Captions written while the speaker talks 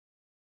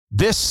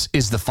This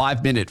is the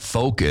 5-minute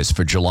focus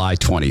for July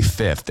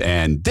 25th,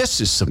 and this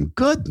is some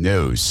good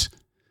news.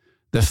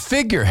 The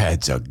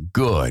figurehead's a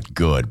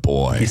good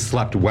boy. He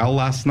slept well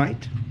last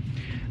night.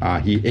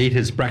 He ate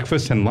his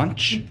breakfast and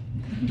lunch.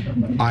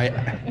 He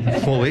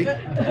actually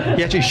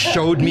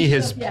showed me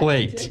his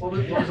plate.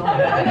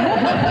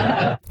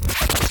 The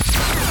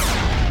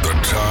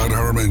Todd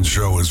Herman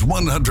Show is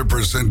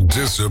 100%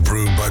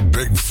 disapproved by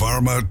big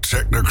pharma,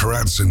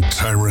 technocrats, and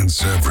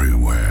tyrants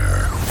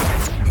everywhere.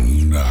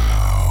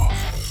 Now,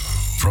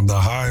 from the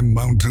high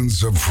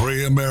mountains of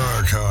free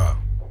America,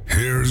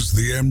 here's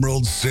the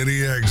Emerald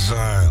City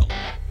exile,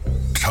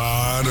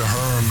 Todd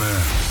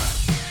Herman.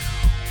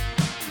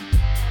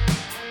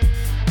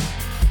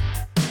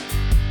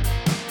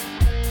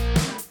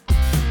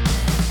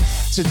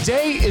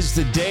 Today is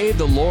the day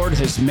the Lord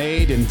has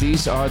made, and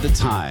these are the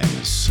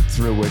times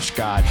through which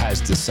God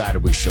has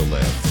decided we shall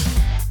live.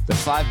 The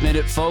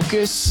 5-minute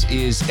focus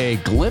is a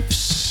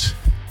glimpse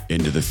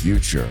into the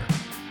future.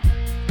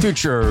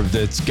 Future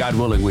that, God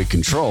willing, we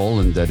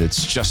control, and that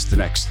it's just the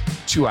next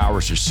 2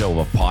 hours or so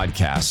of a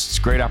podcast. It's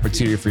a great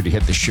opportunity for you to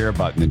hit the share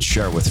button and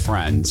share it with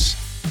friends.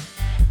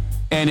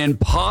 An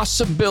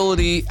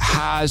impossibility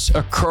has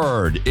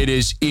occurred. It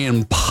is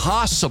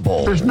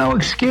impossible. There's no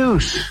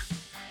excuse.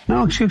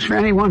 No excuse for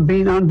anyone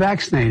being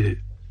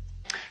unvaccinated.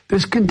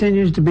 This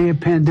continues to be a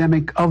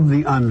pandemic of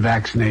the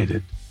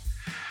unvaccinated.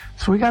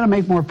 So we got to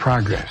make more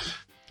progress.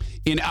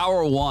 In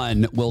hour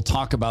one, we'll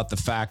talk about the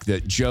fact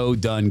that Joe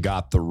done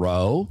got the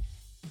row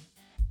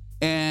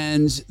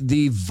and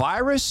the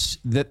virus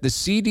that the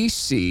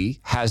CDC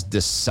has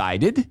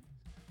decided,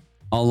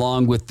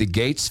 along with the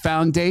Gates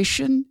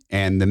Foundation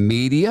and the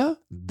media,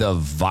 the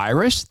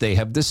virus they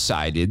have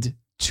decided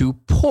to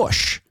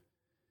push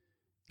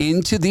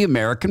into the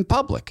American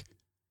public.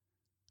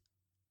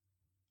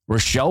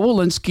 Rochelle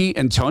Walensky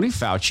and Tony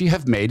Fauci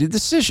have made a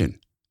decision.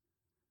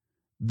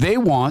 They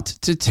want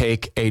to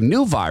take a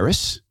new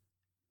virus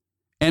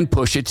and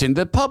push it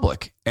into the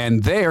public,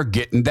 and they are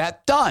getting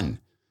that done.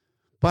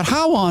 But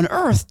how on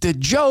earth did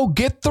Joe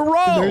get the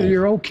row?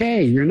 You're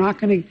okay. You're not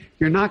going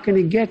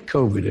to get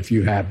COVID if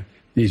you have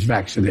these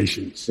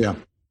vaccinations. Yeah.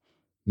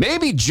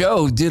 Maybe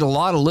Joe did a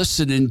lot of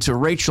listening to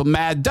Rachel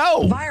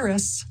Maddow.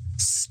 Virus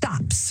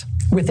stops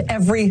with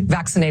every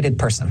vaccinated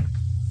person.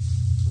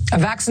 A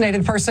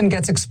vaccinated person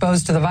gets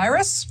exposed to the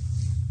virus.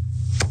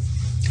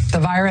 The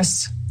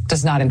virus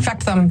does not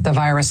infect them. The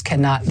virus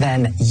cannot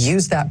then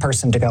use that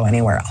person to go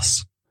anywhere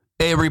else.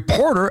 A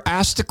reporter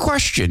asked a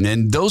question,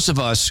 and those of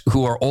us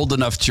who are old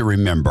enough to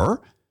remember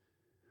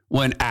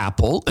when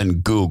Apple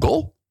and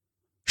Google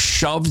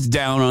shoved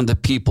down onto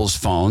people's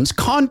phones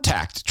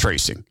contact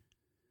tracing.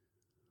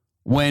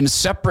 When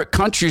separate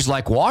countries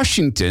like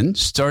Washington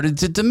started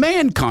to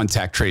demand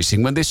contact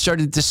tracing, when they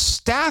started to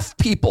staff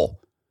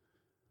people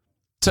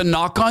to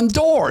knock on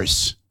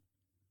doors,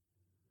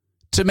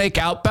 to make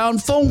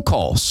outbound phone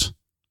calls,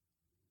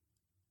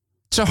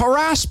 to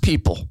harass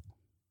people,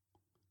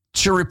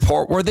 to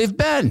report where they've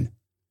been.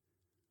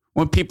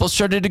 When people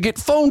started to get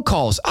phone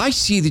calls, I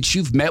see that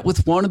you've met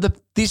with one of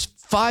these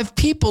 5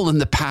 people in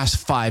the past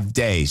 5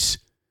 days.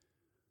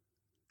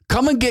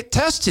 Come and get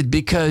tested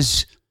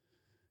because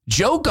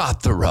Joe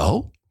got the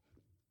row.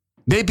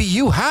 Maybe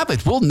you have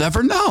it. We'll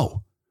never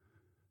know.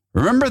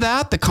 Remember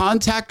that? The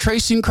contact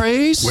tracing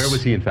craze? Where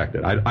was he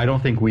infected? I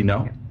don't think we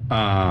know.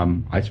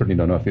 I certainly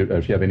don't know if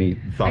you have any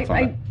thoughts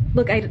on that.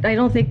 Look, I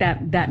don't think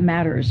that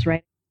matters,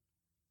 right?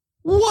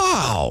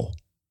 Wow.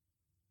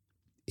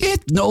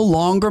 It no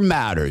longer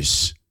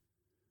matters.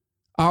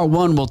 Hour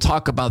one, we'll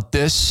talk about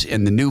this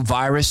and the new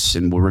virus,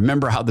 and we'll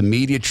remember how the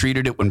media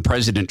treated it when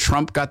President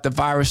Trump got the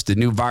virus. The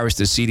new virus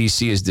the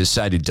CDC has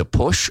decided to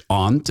push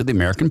on to the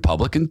American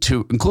public,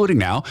 including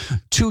now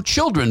 2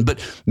 children. But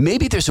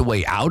maybe there's a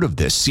way out of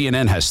this.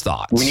 CNN has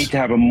thoughts. We need to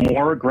have a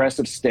more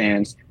aggressive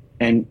stance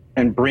and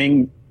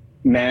bring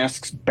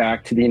masks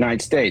back to the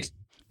United States.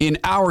 In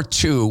hour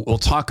two, we'll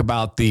talk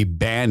about the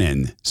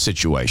Bannon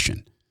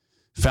situation.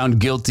 Found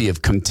guilty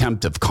of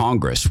contempt of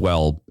Congress.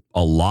 Well,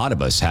 a lot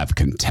of us have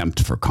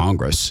contempt for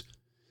Congress.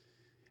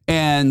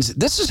 And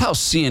this is how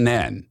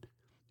CNN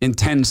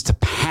intends to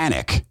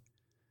panic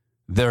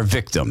their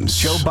victims.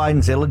 Joe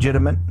Biden's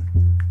illegitimate.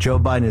 Joe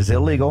Biden is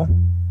illegal.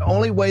 The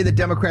only way the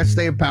Democrats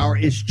stay in power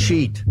is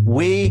cheat.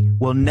 We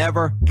will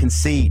never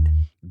concede.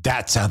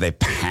 That's how they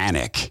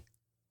panic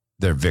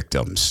their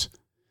victims.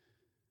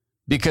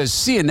 Because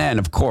CNN,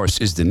 of course,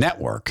 is the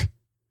network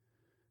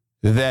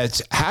that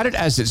had it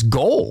as its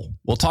goal.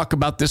 We'll talk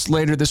about this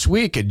later this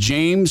week. A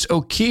James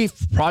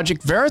O'Keefe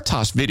Project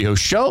Veritas video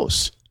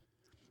shows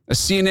a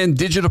CNN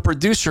digital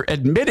producer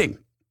admitting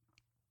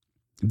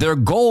their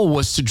goal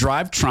was to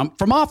drive Trump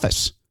from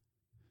office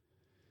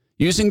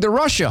using the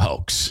Russia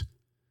hoax.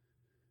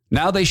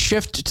 Now they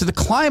shift to the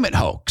climate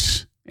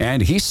hoax.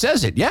 And he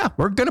says it. Yeah,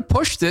 we're going to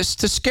push this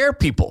to scare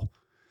people.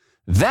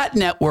 That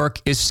network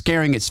is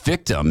scaring its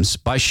victims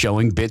by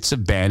showing bits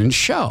of Bannon's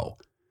show.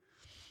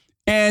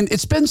 And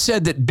it's been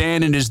said that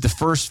Bannon is the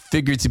first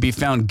figure to be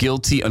found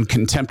guilty on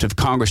contempt of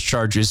Congress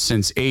charges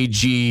since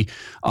AG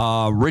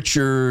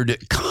Richard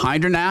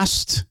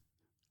Kindernast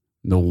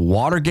the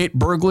Watergate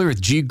burglary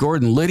with G.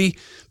 Gordon Liddy.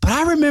 But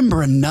I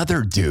remember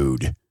another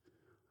dude.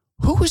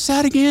 Who was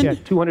that again? Yeah,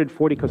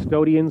 240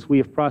 custodians. We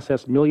have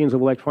processed millions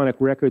of electronic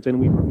records, and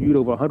we've reviewed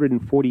over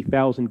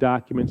 140,000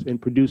 documents and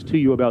produced to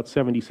you about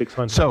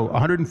 7,600. So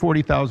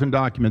 140,000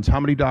 documents. How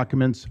many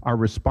documents are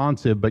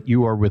responsive but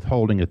you are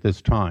withholding at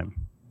this time?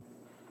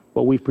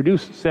 Well, we've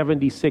produced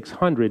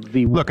 7,600.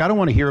 Look, I don't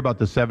want to hear about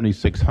the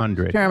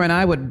 7,600. Chairman,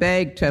 I would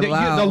beg to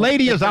allow... The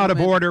lady is out of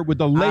order. With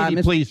the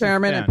lady, please Mr.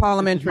 Chairman, suspend. in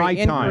parliamentary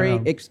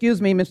inquiry, excuse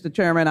me, Mr.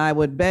 Chairman, I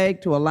would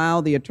beg to allow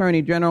the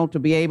Attorney General to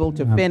be able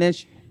to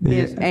finish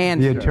his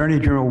answer. The Attorney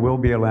General will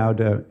be allowed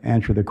to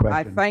answer the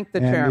question. I thank the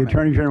and Chairman. The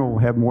Attorney General will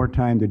have more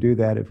time to do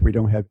that if we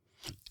don't have...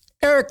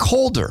 Eric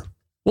Holder.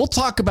 We'll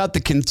talk about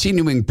the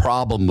continuing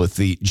problem with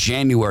the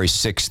January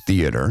 6th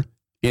theater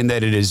in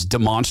that it is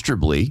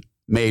demonstrably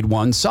made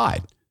one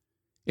side.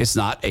 It's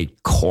not a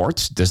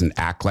court, doesn't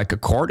act like a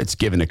court. It's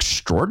given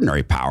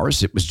extraordinary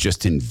powers. It was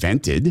just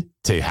invented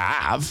to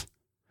have.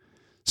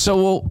 So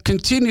we'll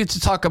continue to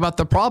talk about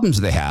the problems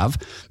they have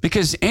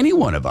because any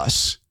one of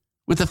us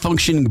with a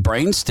functioning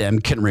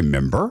brainstem can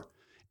remember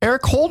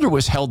Eric Holder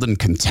was held in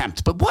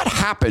contempt. But what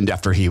happened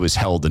after he was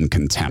held in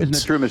contempt? Isn't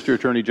it true, Mr.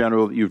 Attorney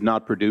General, that you've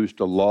not produced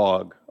a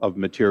log of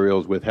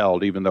materials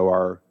withheld, even though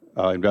our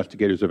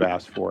investigators have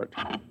asked for it?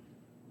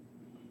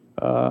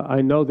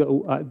 I know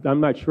that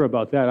I'm not sure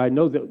about that. I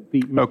know that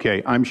the...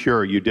 Okay, I'm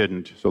sure you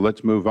didn't. So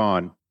let's move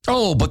on.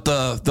 Oh, but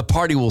the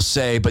party will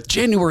say, but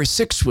January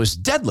 6th was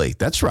deadly.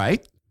 That's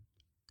right.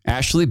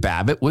 Ashley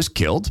Babbitt was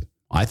killed,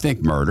 I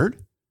think murdered.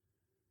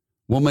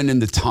 Woman in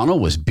the tunnel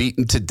was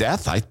beaten to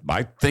death, I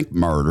think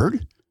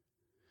murdered.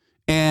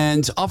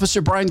 And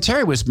Officer Brian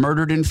Terry was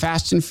murdered in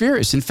Fast and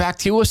Furious. In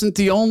fact, he wasn't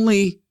the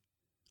only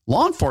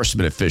law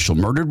enforcement official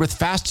murdered with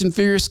Fast and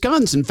Furious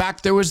guns. In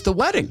fact, there was the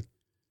wedding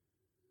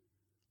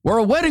where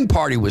a wedding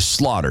party was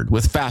slaughtered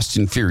with Fast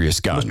and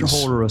Furious guns. Mr.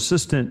 Holder,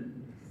 Assistant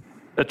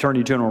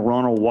Attorney General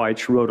Ronald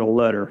Weitz wrote a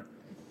letter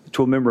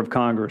to a member of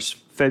Congress,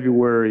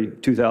 February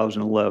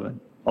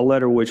 2011, a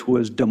letter which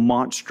was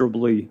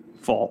demonstrably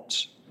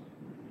false.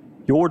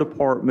 Your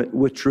department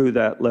withdrew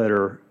that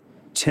letter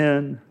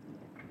 10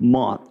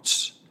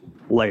 months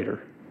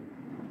later.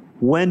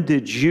 When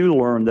did you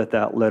learn that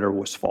that letter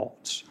was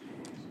false?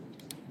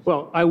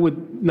 Well, I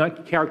would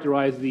not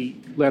characterize the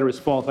letter as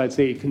false. I'd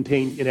say it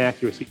contained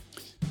inaccuracy.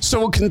 So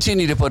we'll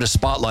continue to put a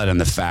spotlight on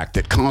the fact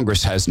that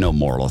Congress has no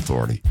moral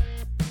authority.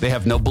 They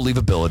have no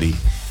believability.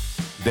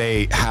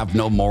 They have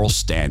no moral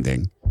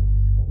standing.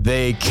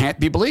 They can't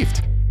be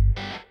believed.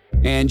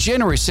 And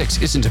January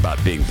 6th isn't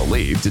about being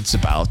believed. It's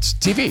about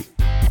TV,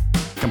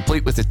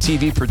 complete with a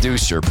TV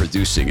producer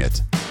producing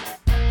it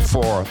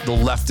for the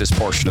leftist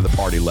portion of the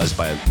party led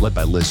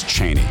by Liz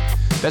Cheney.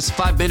 That's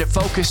 5-Minute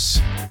Focus.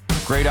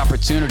 Great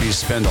opportunity to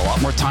spend a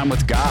lot more time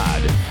with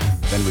God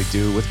than we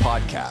do with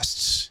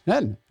podcasts.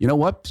 And you know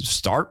what?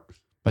 Start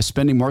by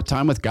spending more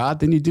time with God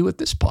than you do with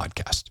this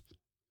podcast.